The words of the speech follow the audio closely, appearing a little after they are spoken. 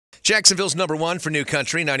Jacksonville's number one for New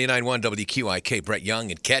Country, 99.1 WQIK. Brett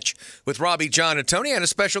Young and Ketch with Robbie, John, and Tony, and a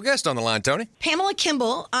special guest on the line, Tony. Pamela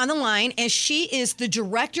Kimball on the line, as she is the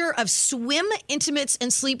director of swim, intimates,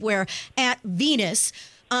 and sleepwear at Venus.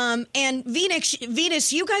 And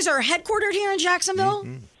Venus, you guys are headquartered here in Jacksonville?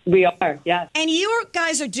 Mm-hmm. We are, yes. And you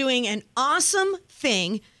guys are doing an awesome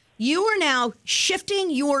thing. You are now shifting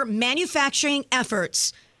your manufacturing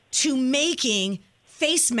efforts to making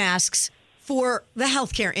face masks for the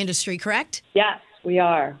healthcare industry, correct? Yes, we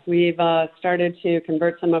are. We've started to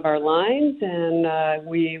convert some of our lines, and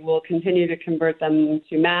we will continue to convert them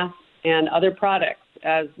to masks and other products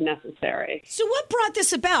as necessary. So what brought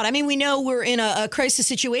this about? I mean, we know we're in a crisis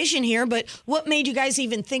situation here, but what made you guys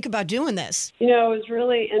even think about doing this? You know, it was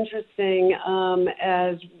really interesting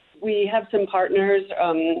as we have some partners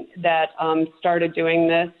that started doing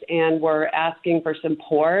this and were asking for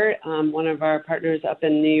support. One of our partners up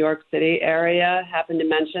in New York City area happened to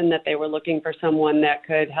mention that they were looking for someone that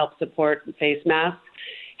could help support face masks.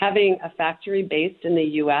 Having a factory based in the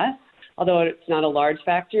U.S., although it's not a large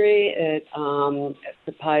factory, it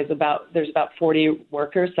supplies there's about 40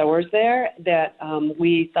 workers, sewers there, that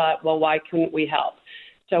we thought, well, why couldn't we help?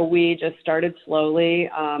 So we just started slowly.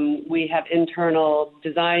 We have internal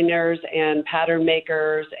designers and pattern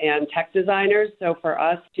makers and tech designers. So for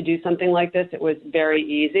us to do something like this, it was very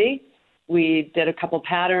easy. We did a couple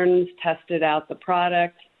patterns, tested out the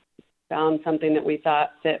product, found something that we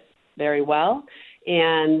thought fit very well,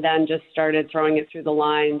 and then just started throwing it through the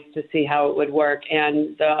lines to see how it would work.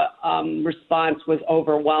 And the response was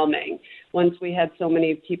overwhelming. Once we had so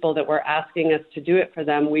many people that were asking us to do it for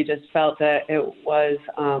them, we just felt that it was,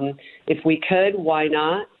 if we could, why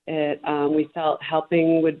not? We felt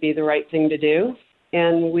helping would be the right thing to do.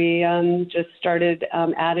 And we just started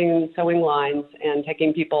adding sewing lines and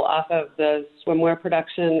taking people off of the swimwear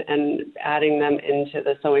production and adding them into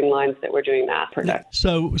the sewing lines that we're doing mass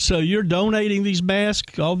production. So you're donating these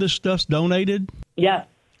masks? All this stuff's donated? Yes,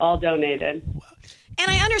 all donated. And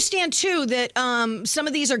I understand, too, that some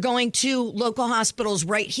of these are going to local hospitals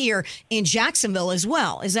right here in Jacksonville as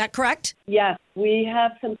well. Is that correct? Yes. We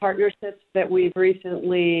have some partnerships that we've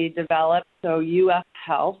recently developed. So UF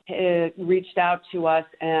Health reached out to us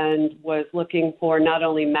and was looking for not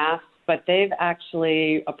only masks, but they've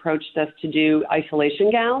actually approached us to do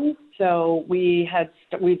isolation gowns. So we've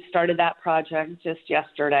started that project just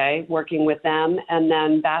yesterday, working with them. And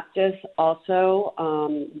then Baptist also,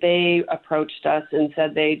 they approached us and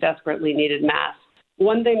said they desperately needed masks.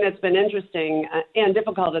 One thing that's been interesting and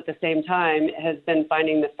difficult at the same time has been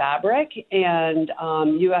finding the fabric. And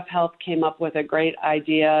UF Health came up with a great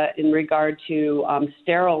idea in regard to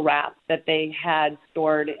sterile wrap that they had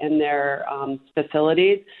stored in their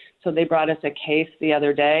facilities. So they brought us a case the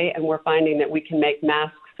other day, and we're finding that we can make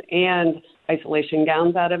masks and isolation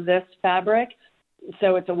gowns out of this fabric.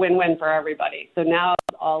 So it's a win-win for everybody. So now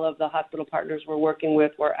all of the hospital partners we're working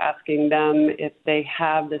with, we're asking them if they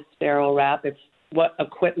have this sterile wrap, if what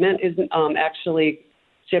equipment is actually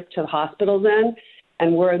shipped to the hospitals in.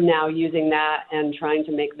 And we're now using that and trying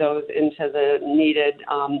to make those into the needed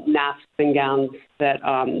masks and gowns that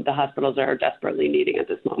the hospitals are desperately needing at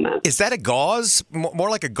this moment. Is that a gauze? More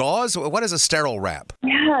like a gauze? What is a sterile wrap?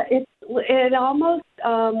 Yeah, it almost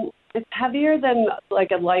it's heavier than like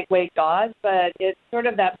a lightweight gauze, but it's sort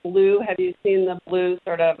of that blue. Have you seen the blue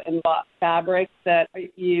sort of embossed fabric that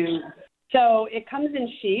you? So it comes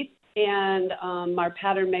in sheets. And our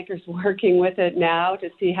pattern maker's working with it now to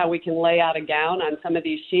see how we can lay out a gown on some of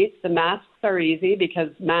these sheets. The masks are easy because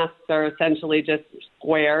masks are essentially just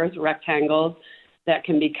squares, rectangles that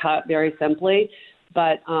can be cut very simply.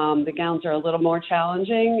 But the gowns are a little more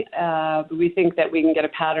challenging. We think that we can get a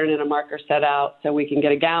pattern and a marker set out so we can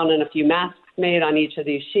get a gown and a few masks made on each of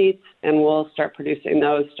these sheets, and we'll start producing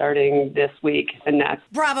those starting this week and next.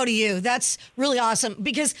 Bravo to you. That's really awesome,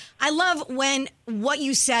 because I love when what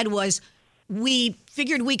you said was, we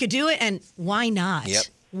figured we could do it, and why not? Yep.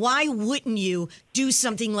 Why wouldn't you do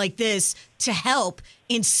something like this to help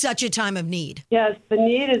in such a time of need? Yes, the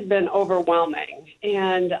need has been overwhelming,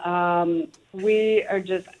 and I'm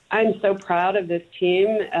so proud of this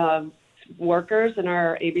team of workers in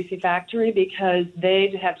our ABC factory because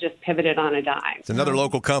they have just pivoted on a dime. It's another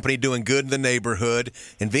local company doing good in the neighborhood,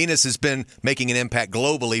 and Venus has been making an impact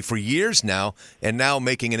globally for years now, and now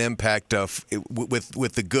making an impact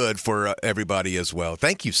with the good for everybody as well.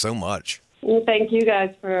 Thank you so much. Well, thank you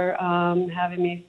guys for having me